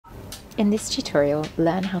In this tutorial,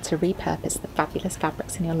 learn how to repurpose the fabulous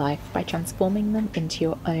fabrics in your life by transforming them into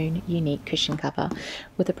your own unique cushion cover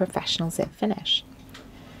with a professional zip finish.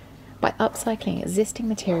 By upcycling existing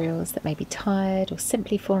materials that may be tired or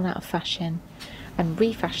simply fallen out of fashion and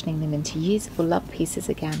refashioning them into usable loved pieces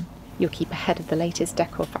again, you'll keep ahead of the latest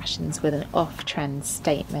decor fashions with an off-trend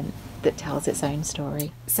statement that tells its own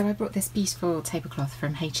story. So I brought this beautiful tablecloth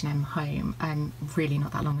from H&M home, really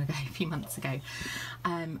not that long ago, a few months ago,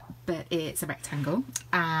 but it's a rectangle,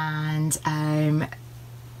 and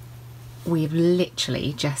we've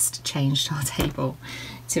literally just changed our table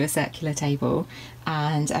to a circular table,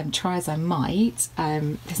 and try as I might,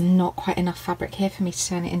 there's not quite enough fabric here for me to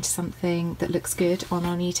turn it into something that looks good on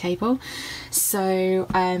our new table. So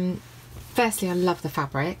firstly, I love the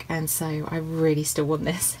fabric, and so I really still want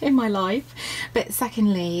this in my life. But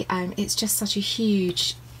secondly, it's just such a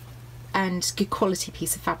huge and good quality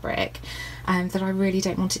piece of fabric that I really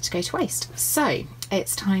don't want it to go to waste. So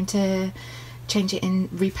it's time to change it and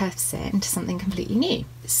repurpose it into something completely new.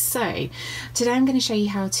 So today I'm going to show you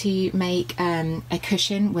how to make a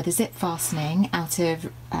cushion with a zip fastening out of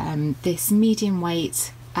this medium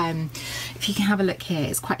weight. If you can have a look here,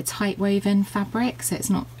 it's quite a tight woven fabric, so it's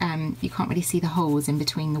not, you can't really see the holes in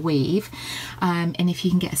between the weave, and if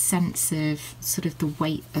you can get a sense of sort of the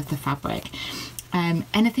weight of the fabric.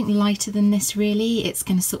 Anything lighter than this, really, it's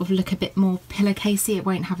going to sort of look a bit more pillowcasey, it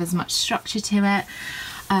won't have as much structure to it.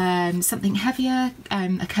 Something heavier,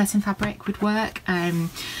 a curtain fabric would work,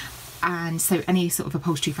 and so any sort of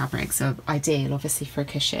upholstery fabrics are ideal obviously for a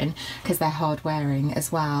cushion because they're hard wearing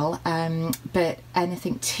as well, but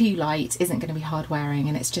anything too light isn't going to be hard wearing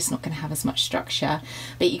and it's just not going to have as much structure.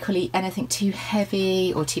 But equally, anything too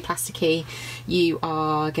heavy or too plasticky, you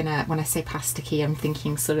are gonna, when I say plasticky, I'm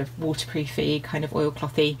thinking sort of waterproofy, kind of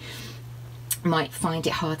oilclothy, might find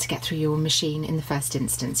it hard to get through your machine in the first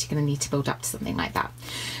instance. You're going to need to build up to something like that.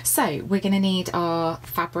 So we're going to need our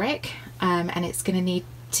fabric, and it's going to need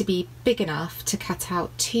to be big enough to cut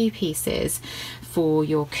out 2 pieces for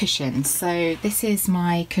your cushion. So this is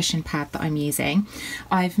my cushion pad that I'm using.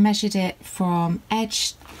 I've measured it from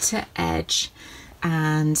edge to edge,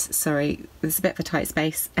 and sorry, there's a bit of a tight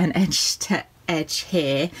space, and edge to edge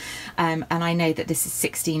here, and I know that this is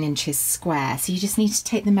 16 inches square, so you just need to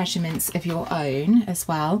take the measurements of your own as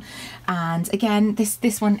well. And again,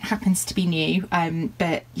 this one happens to be new,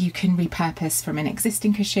 but you can repurpose from an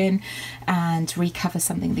existing cushion and recover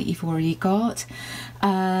something that you've already got,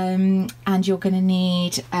 and you're going to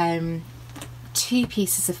need 2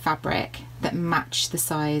 pieces of fabric that match the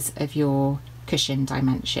size of your cushion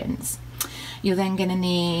dimensions. You're then going to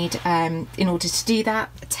need, in order to do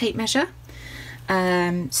that, a tape measure,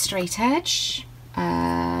 straight edge.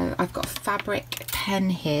 I've got a fabric pen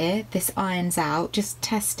here. This irons out. Just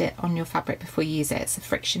test it on your fabric before you use it. It's a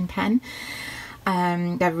friction pen.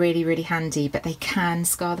 They're really handy, but they can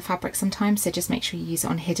scar the fabric sometimes, so just make sure you use it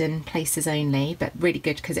on hidden places only, but really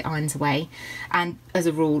good because it irons away, and as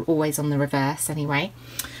a rule always on the reverse anyway,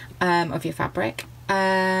 of your fabric.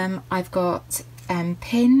 I've got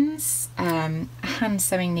pins, a hand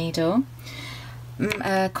sewing needle,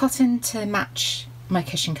 cotton to match my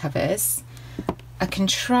cushion covers, a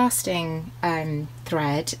contrasting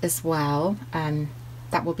thread as well,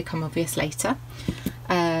 that will become obvious later,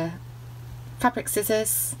 fabric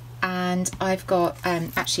scissors, and I've got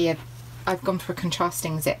I've gone for a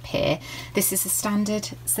contrasting zip here. This is a standard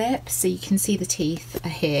zip, so you can see the teeth are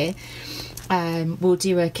here. We'll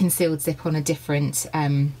do a concealed zip on a different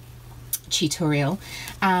tutorial,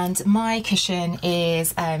 and my cushion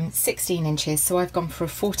is 16 inches, so I've gone for a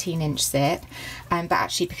 14-inch zip, but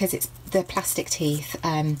actually because it's the plastic teeth,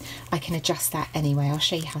 I can adjust that anyway. I'll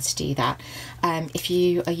show you how to do that. If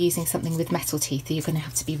you are using something with metal teeth, you're going to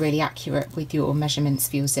have to be really accurate with your measurements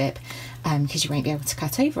for your zip, because you won't be able to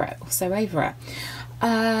cut over it or sew over it.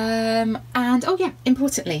 And oh yeah,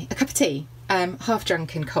 importantly, a cup of tea. Half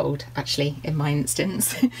drunk and cold, actually, in my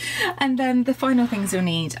instance. And then the final things you'll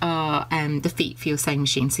need are the feet for your sewing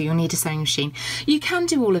machine. So you'll need a sewing machine. You can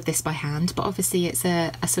do all of this by hand, but obviously it's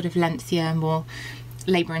a sort of lengthier, more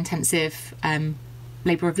labour-intensive,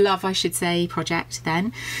 labour of love, I should say, project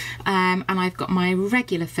then. And I've got my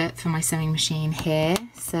regular foot for my sewing machine here.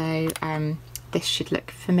 So this should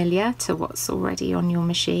look familiar to what's already on your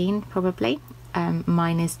machine, probably.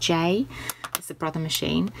 Mine is J. It's a brother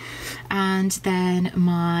machine, and then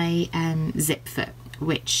my zip foot,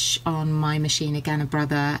 which on my machine, again a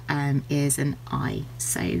brother, is an I,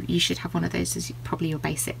 so you should have one of those as probably your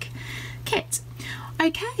basic kit.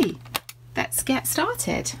 Okay, let's get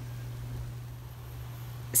started.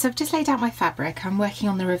 So I've just laid out my fabric. I'm working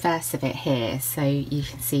on the reverse of it here, so you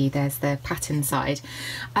can see there's the pattern side.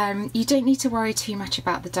 You don't need to worry too much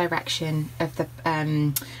about the direction of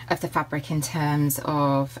the fabric in terms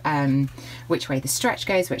of which way the stretch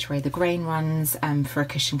goes, which way the grain runs for a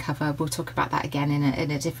cushion cover. We'll talk about that again in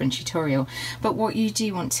a different tutorial. But what you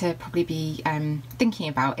do want to probably be thinking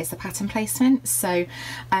about is the pattern placement. So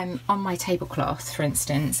on my tablecloth, for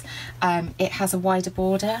instance, it has a wider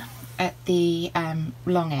border at the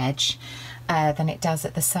long edge than it does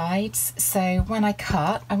at the sides. So when I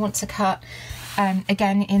cut, I want to cut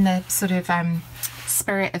again in the sort of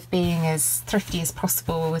spirit of being as thrifty as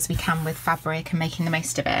possible as we can with fabric and making the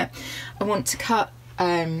most of it. I want to cut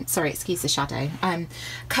sorry, excuse the shadow,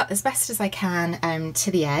 cut as best as I can to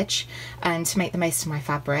the edge and to make the most of my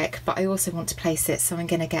fabric, but I also want to place it so I'm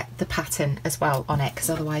going to get the pattern as well on it, because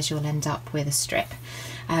otherwise you'll end up with a strip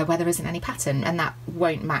where there isn't any pattern, and that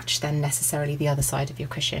won't match then necessarily the other side of your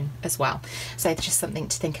cushion as well. So it's just something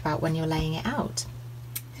to think about when you're laying it out.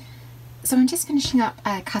 So I'm just finishing up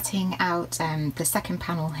cutting out the second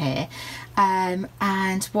panel here,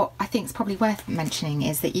 and what I think is probably worth mentioning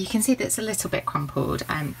is that you can see that it's a little bit crumpled.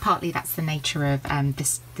 Partly that's the nature of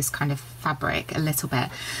this kind of fabric, a little bit.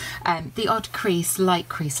 The odd crease, light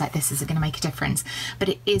crease like this, is going to make a difference, but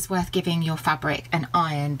it is worth giving your fabric an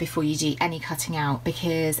iron before you do any cutting out,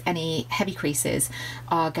 because any heavy creases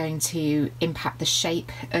are going to impact the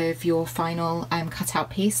shape of your final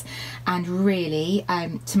cutout piece. And really,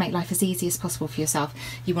 to make life as easy as possible for yourself,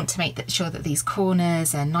 you want to make sure that these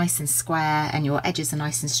corners are nice and square and your edges are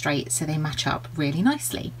nice and straight, so they match up really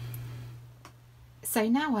nicely. So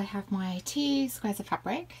now I have my 2 squares of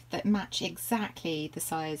fabric that match exactly the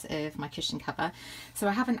size of my cushion cover. So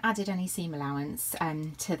I haven't added any seam allowance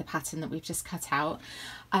to the pattern that we've just cut out.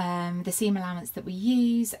 The seam allowance that we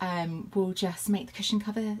use will just make the cushion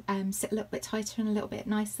cover sit a little bit tighter and a little bit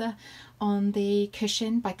nicer on the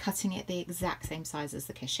cushion by cutting it the exact same size as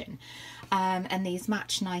the cushion. And these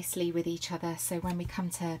match nicely with each other, so when we come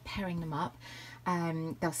to pairing them up,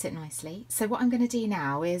 they'll sit nicely. So what I'm going to do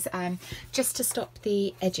now is just to stop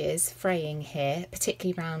the edges fraying here,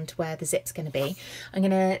 particularly around where the zip's going to be, I'm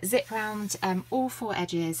going to zip round all 4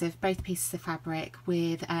 edges of both pieces of fabric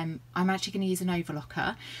with, I'm actually going to use an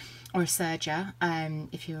overlocker or a serger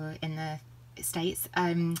if you're in the States,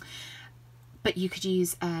 but you could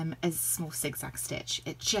use a small zigzag stitch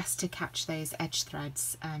just to catch those edge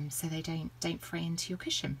threads so they don't fray into your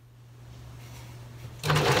cushion.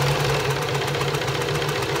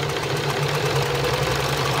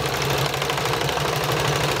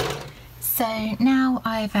 So now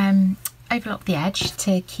I've overlocked the edge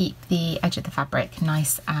to keep the edge of the fabric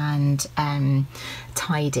nice and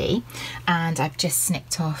tidy, and I've just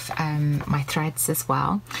snipped off my threads as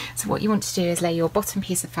well. So what you want to do is lay your bottom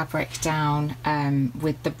piece of fabric down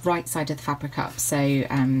with the right side of the fabric up. So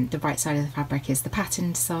the right side of the fabric is the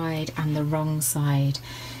patterned side and the wrong side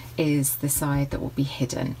is the side that will be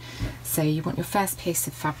hidden. So you want your first piece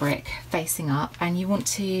of fabric facing up, and you want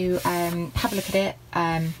to have a look at it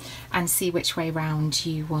and see which way round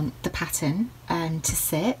you want the pattern to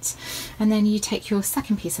sit. And then you take your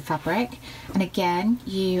second piece of fabric, and again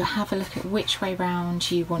you have a look at which way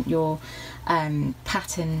round you want your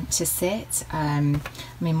pattern to sit. I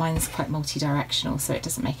mean, mine's quite multi-directional, so it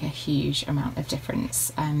doesn't make a huge amount of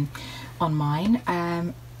difference on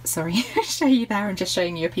mine. Sorry, show you there, I'm just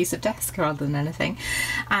showing you a piece of desk rather than anything.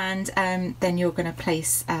 And then you're going to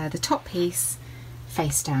place the top piece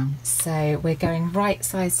face down. So we're going right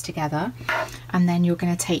sides together, and then you're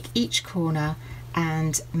going to take each corner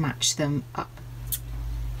and match them up.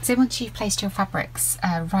 So once you've placed your fabrics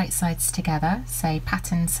right sides together, so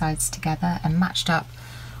patterned sides together and matched up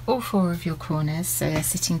all 4 of your corners, so they're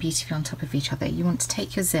sitting beautifully on top of each other, you want to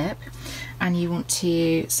take your zip and you want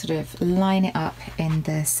to sort of line it up in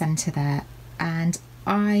the centre there. And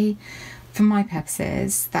for my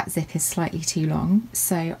purposes, that zip is slightly too long,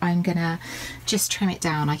 so I'm gonna just trim it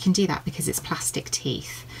down. I can do that because it's plastic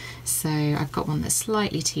teeth, so I've got one that's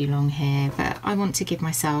slightly too long here, but I want to give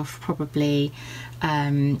myself probably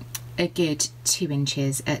a good 2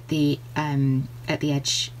 inches at the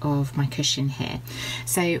edge of my cushion here.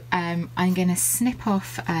 So I'm going to snip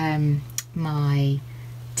off my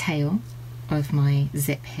tail of my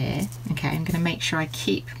zip here. Okay, I'm going to make sure I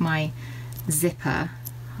keep my zipper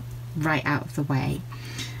right out of the way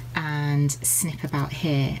and snip about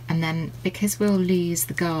here, and then because we'll lose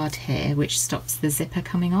the guard here which stops the zipper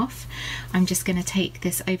coming off, I'm just going to take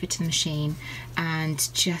this over to the machine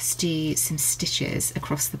and just do some stitches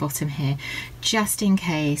across the bottom here, just in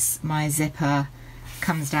case my zipper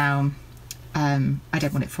comes down. I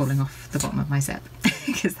don't want it falling off the bottom of my zip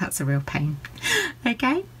because that's a real pain.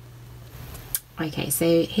 Okay. Okay,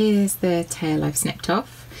 so here's the tail I've snipped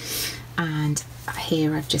off, and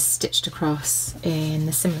here I've just stitched across in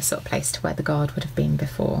the similar sort of place to where the guard would have been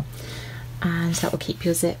before, and that will keep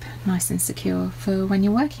your zip nice and secure for when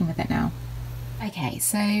you're working with it now. Okay,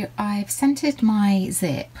 so I've centered my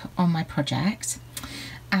zip on my project,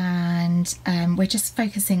 and we're just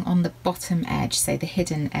focusing on the bottom edge, so the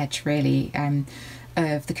hidden edge really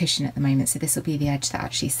of the cushion at the moment. So this will be the edge that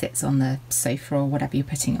actually sits on the sofa or whatever you're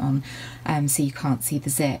putting it on, so you can't see the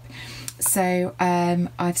zip. So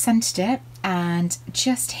I've centered it, and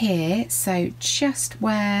just here, so just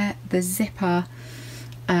where the zipper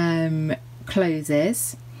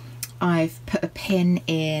closes, I've put a pin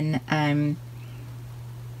in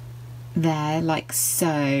there like so,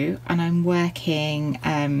 and I'm working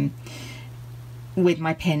with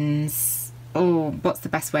my pins, or what's the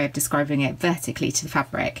best way of describing it, vertically to the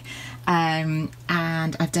fabric,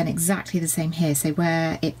 and I've done exactly the same here. So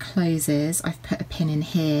where it closes, I've put a pin in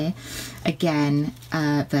here again,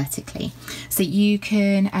 vertically. So you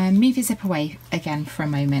can move your zip away again for a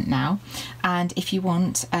moment now, and if you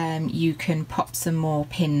want, you can pop some more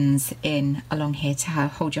pins in along here to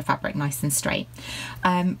hold your fabric nice and straight.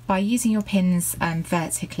 By using your pins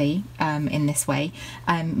vertically in this way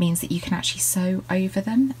means that you can actually sew over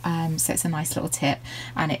them, so it's a nice little tip,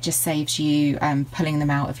 and it just saves you pulling them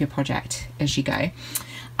out of your project as you go.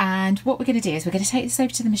 And what we're going to do is we're going to take this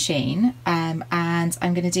over to the machine, and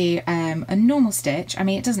I'm going to do a normal stitch. I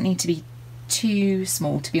mean, it doesn't need to be too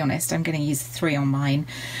small, to be honest. I'm going to use 3 on mine.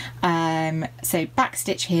 So back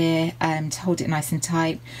stitch here to hold it nice and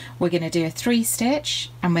tight. We're going to do a 3 stitch,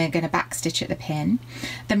 and we're going to back stitch at the pin.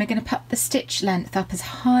 Then we're going to put the stitch length up as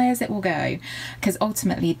high as it will go, because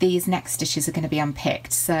ultimately these next stitches are going to be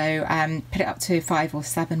unpicked. So put it up to 5 or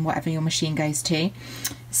 7, whatever your machine goes to.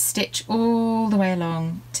 Stitch all the way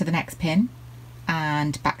along to the next pin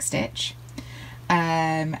and back stitch,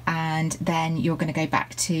 and then you're going to go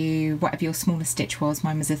back to whatever your smallest stitch was.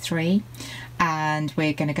 Mine was a 3, and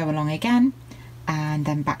we're going to go along again and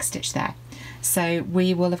then back stitch there. So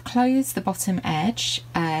we will have closed the bottom edge,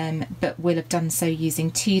 but we'll have done so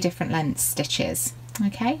using 2 different length stitches.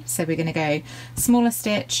 Okay, so we're going to go smaller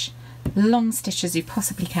stitch, long stitch as you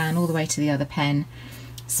possibly can all the way to the other pin,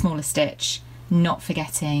 smaller stitch, not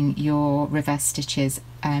forgetting your reverse stitches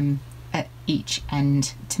at each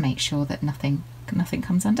end to make sure that nothing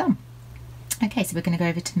comes undone. Okay, so we're going to go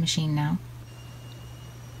over to the machine now.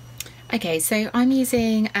 Okay, so I'm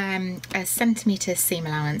using a centimetre seam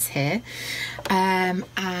allowance here, and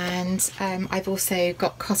I've also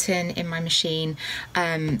got cotton in my machine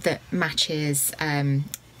that matches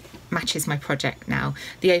my project now.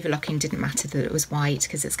 The overlocking didn't matter that it was white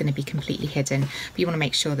because it's going to be completely hidden, but you want to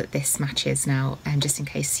make sure that this matches now, and just in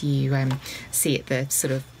case you see it, the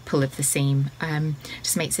sort of pull of the seam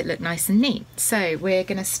just makes it look nice and neat. So we're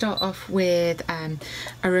going to start off with a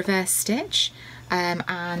reverse stitch,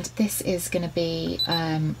 and this is going to be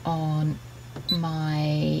on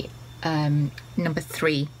my number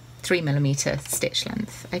 3mm stitch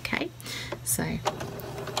length. Okay, so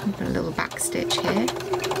I've got a little back stitch here,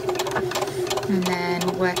 and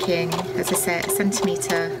then working, as I said, a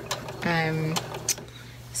centimetre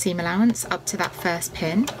seam allowance up to that first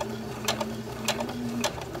pin.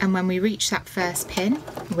 And when we reach that first pin,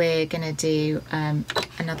 we're going to do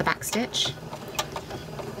another back stitch.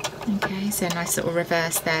 Okay, so a nice little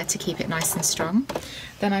reverse there to keep it nice and strong.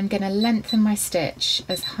 Then I'm going to lengthen my stitch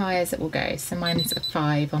as high as it will go. So mine's a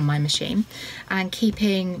 5 on my machine, and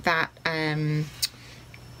keeping that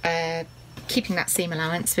seam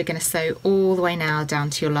allowance, we're going to sew all the way now down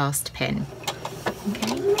to your last pin.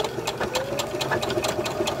 Okay.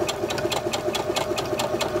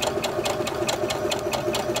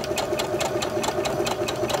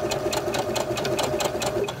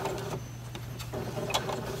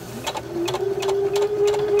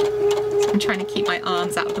 I'm trying to keep my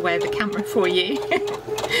arms out of the way of the camera for you.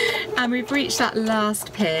 And we've reached that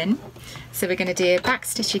last pin, so we're going to do a back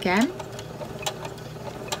stitch again,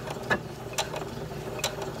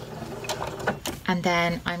 and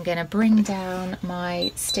then I'm going to bring down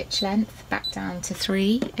my stitch length back down to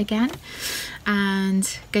 3 again,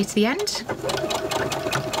 and go to the end.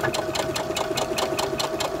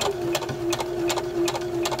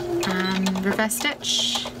 And reverse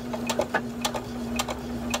stitch.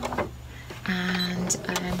 And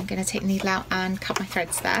I'm going to take the needle out and cut my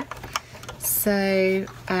threads there. So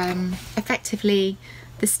effectively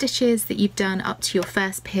the stitches that you've done up to your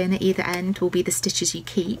first pin at either end will be the stitches you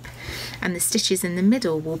keep, and the stitches in the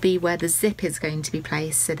middle will be where the zip is going to be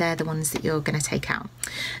placed, so they're the ones that you're going to take out.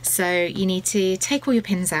 So you need to take all your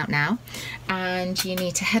pins out now, and you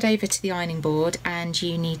need to head over to the ironing board and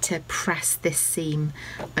you need to press this seam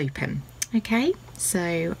open. Okay,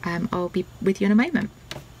 so I'll be with you in a moment.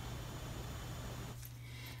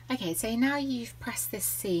 Okay, so now you've pressed this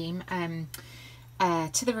seam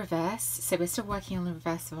to the reverse, so we're still working on the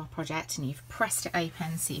reverse of our project, and you've pressed it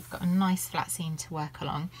open so you've got a nice flat seam to work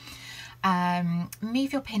along.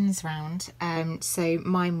 Move your pins round, so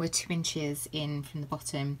mine were 2 inches in from the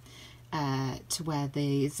bottom to where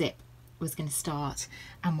the zip was going to start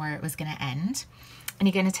and where it was going to end. And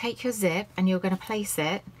you're going to take your zip and you're going to place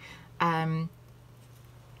it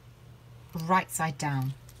right side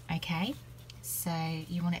down, okay? So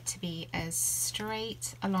you want it to be as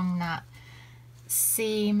straight along that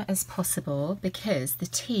seam as possible, because the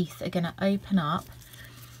teeth are going to open up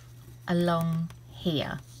along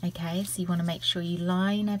here, okay? So you want to make sure you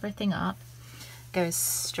line everything up, go as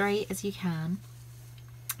straight as you can,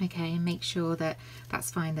 okay, and make sure that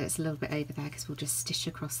that's fine, that it's a little bit over there, because we'll just stitch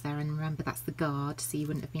across there, and remember that's the guard, so you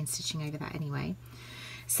wouldn't have been stitching over that anyway.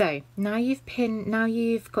 So now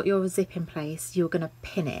you've got your zip in place, you're going to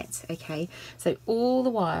pin it, okay? So all the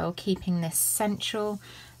while keeping this central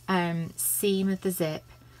seam of the zip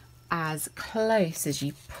as close as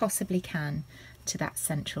you possibly can to that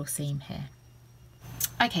central seam here.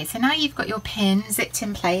 Okay, so now you've got your pin zipped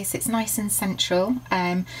in place, it's nice and central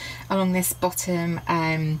along this bottom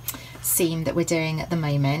seam that we're doing at the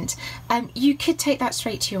moment. You could take that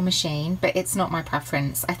straight to your machine, but it's not my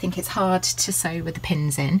preference. I think it's hard to sew with the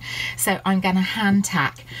pins in, so I'm going to hand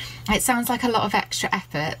tack. It sounds like a lot of extra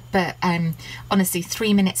effort, but honestly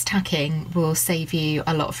 3 minutes tacking will save you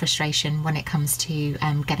a lot of frustration when it comes to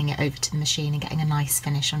getting it over to the machine and getting a nice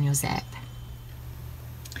finish on your zip.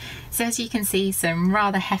 So as you can see, some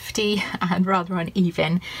rather hefty and rather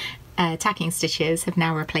uneven tacking stitches have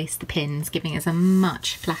now replaced the pins, giving us a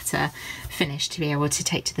much flatter finish to be able to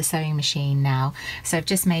take to the sewing machine now. So I've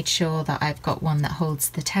just made sure that I've got one that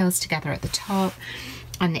holds the tails together at the top,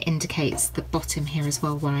 and it indicates the bottom here as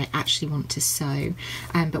well where I actually want to sew.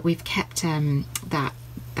 But we've kept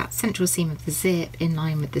that central seam of the zip in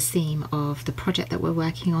line with the seam of the project that we're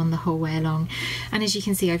working on the whole way along. And as you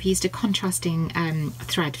can see, I've used a contrasting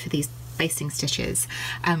thread for these basting stitches,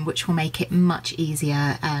 which will make it much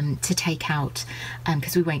easier to take out,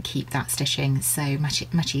 because we won't keep that stitching, so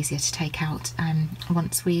much easier to take out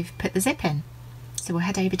once we've put the zip in. So we'll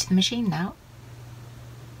head over to the machine now.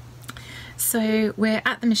 So we're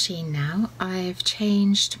at the machine now. I've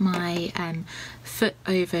changed my foot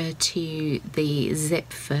over to the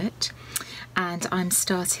zip foot, and I'm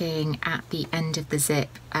starting at the end of the zip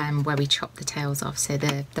where we chop the tails off, so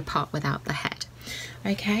the part without the head.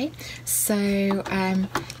 Okay, so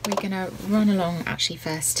we're going to run along actually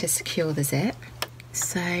first to secure the zip.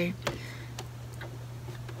 So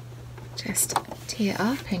just tee it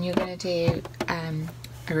up, and you're going to do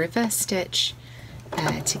a reverse stitch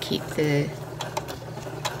to keep the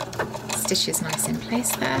stitches nice in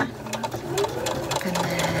place there, and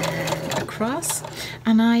then across,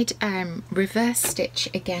 and I'd reverse stitch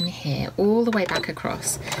again here all the way back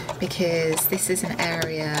across, because this is an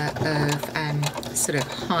area of sort of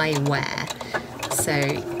high wear, so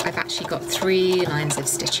I've actually got 3 lines of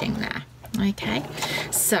stitching there. Okay,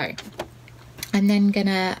 so I'm then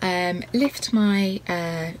gonna lift my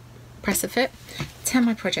presser foot, turn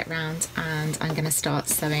my project round, and I'm going to start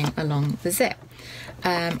sewing along the zip.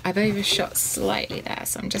 I've overshot slightly there,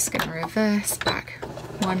 so I'm just going to reverse back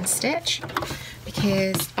 1 stitch,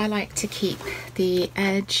 because I like to keep the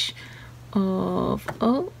edge of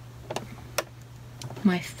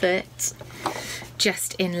my foot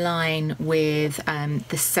just in line with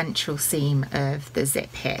the central seam of the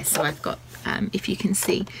zip here. So I've got, if you can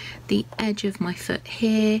see, the edge of my foot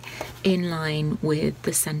here in line with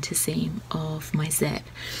the center seam of my zip.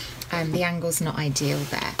 The angle's not ideal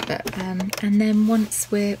there, but and then once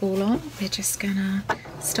we're all on, we're just gonna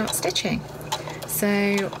start stitching. So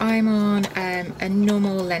I'm on a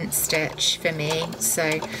normal length stitch for me, so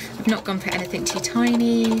I've not gone for anything too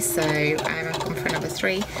tiny, so I've gone for another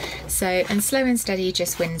 3. So, and slow and steady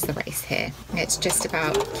just wins the race here. It's just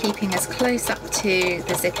about keeping as close up to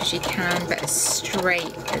the zip as you can, but as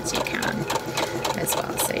straight as you can as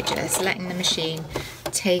well. So just letting the machine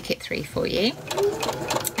take it through for you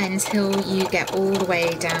until you get all the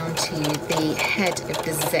way down to the head of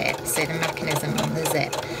the zip, so the mechanism on the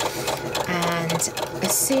zip. And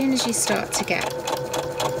as soon as you start to get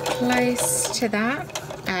close to that,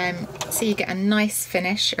 So you get a nice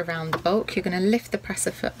finish around the bulk. You're going to lift the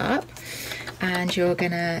presser foot up and you're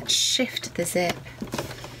going to shift the zip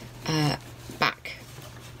back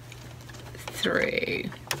through.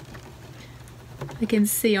 You can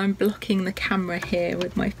see I'm blocking the camera here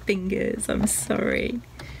with my fingers, I'm sorry.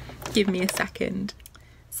 Give me a second.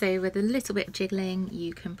 So with a little bit of jiggling,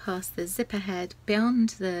 you can pass the zipper head beyond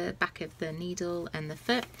the back of the needle and the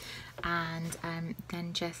foot, and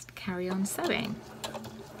then just carry on sewing.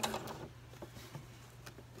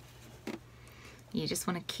 You just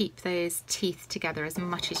want to keep those teeth together as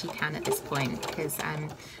much as you can at this point, because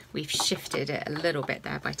we've shifted it a little bit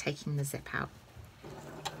there by taking the zip out.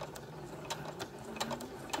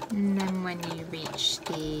 And then when you reach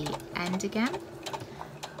the end again,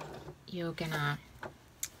 you're gonna,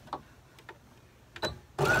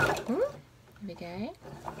 ooh, there we go,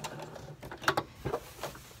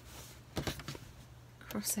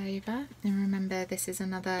 cross over, and remember this is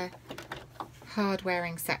another hard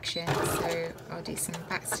wearing section, so I'll do some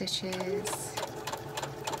back stitches.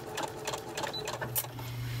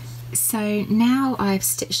 So now I've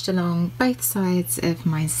stitched along both sides of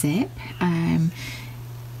my zip,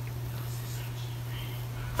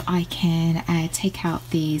 I can take out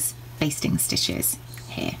these basting stitches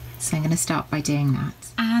here. So I'm going to start by doing that.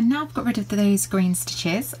 And now I've got rid of those green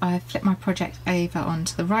stitches, I've flipped my project over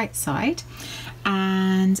onto the right side,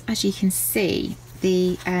 and as you can see,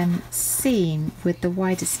 the seam with the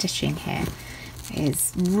wider stitching here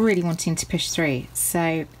is really wanting to push through,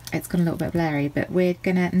 so it's gone a little bit blurry, but we're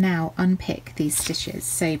gonna now unpick these stitches.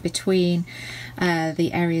 So between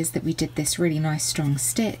the areas that we did this really nice strong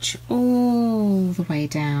stitch all the way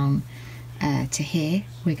down to here,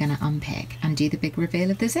 we're gonna unpick and do the big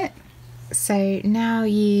reveal of the zip. So now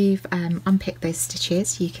you've unpicked those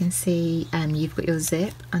stitches, you can see you've got your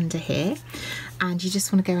zip under here, and you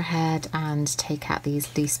just want to go ahead and take out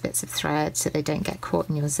these loose bits of thread so they don't get caught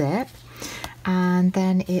in your zip. And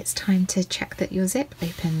then it's time to check that your zip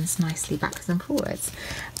opens nicely backwards and forwards.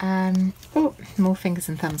 Oh, more fingers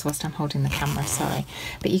and thumbs whilst I'm holding the camera, sorry.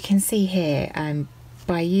 But you can see here,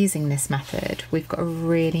 by using this method, we've got a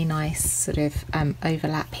really nice sort of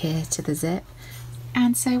overlap here to the zip.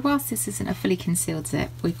 And so whilst this isn't a fully concealed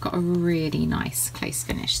zip, we've got a really nice close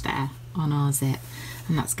finish there on our zip,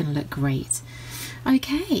 and that's going to look great.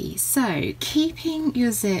 Okay, so keeping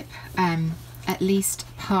your zip at least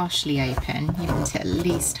partially open, you want it at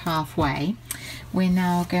least halfway, we're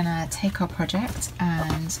now going to take our project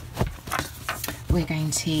and we're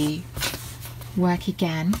going to work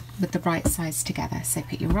again with the right sides together. So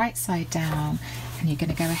put your right side down and you're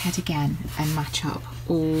going to go ahead again and match up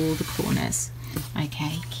all the corners.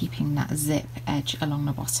 Okay, keeping that zip edge along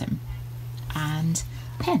the bottom, and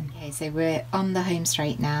pin. Okay, so we're on the home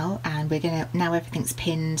straight now, and we're gonna, now everything's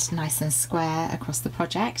pinned nice and square across the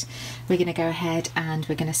project, we're gonna go ahead and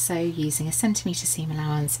we're gonna sew using a centimetre seam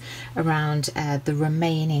allowance around the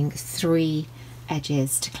remaining 3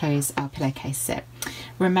 edges to close our pillowcase zip.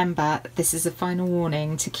 Remember, this is a final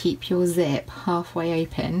warning to keep your zip halfway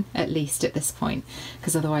open, at least at this point,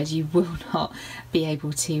 because otherwise you will not be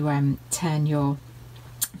able to turn your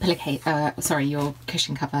pillowcase, your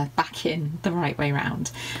cushion cover back in the right way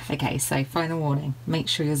round. Okay, so final warning, make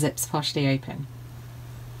sure your zip's partially open.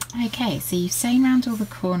 Okay, so you've sewn around all the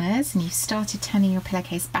corners and you've started turning your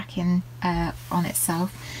pillowcase back in on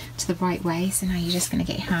itself to the right way, so now you're just going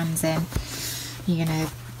to get your hands in. You're going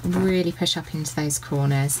to really push up into those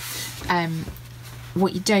corners.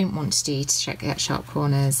 What you don't want to do to get sharp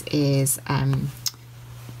corners is to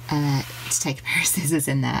take a pair of scissors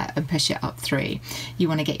in there and push it up through. You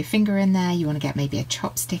want to get your finger in there, you want to get maybe a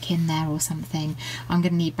chopstick in there or something. I'm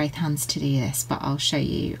going to need both hands to do this, but I'll show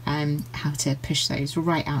you how to push those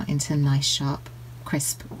right out into nice sharp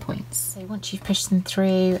crisp points. So once you've pushed them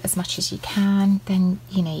through as much as you can, then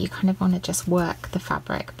you kind of want to just work the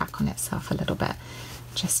fabric back on itself a little bit,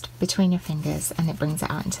 just between your fingers, and it brings it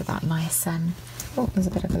out into that nice oh, there's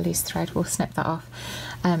a bit of a loose thread, we'll snip that off,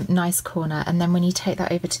 nice corner. And then when you take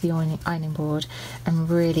that over to the ironing board and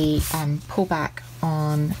really pull back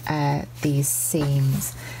on these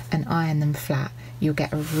seams and iron them flat, you'll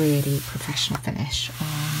get a really professional finish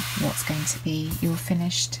on what's going to be your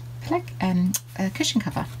finished cushion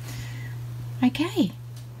cover. Okay.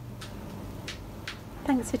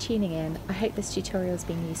 Thanks for tuning in. I hope this tutorial has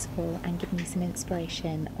been useful and given you some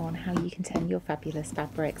inspiration on how you can turn your fabulous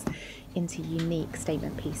fabrics into unique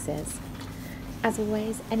statement pieces. As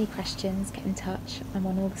always, any questions, get in touch. I'm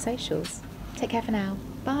on all the socials. Take care for now.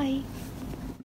 Bye.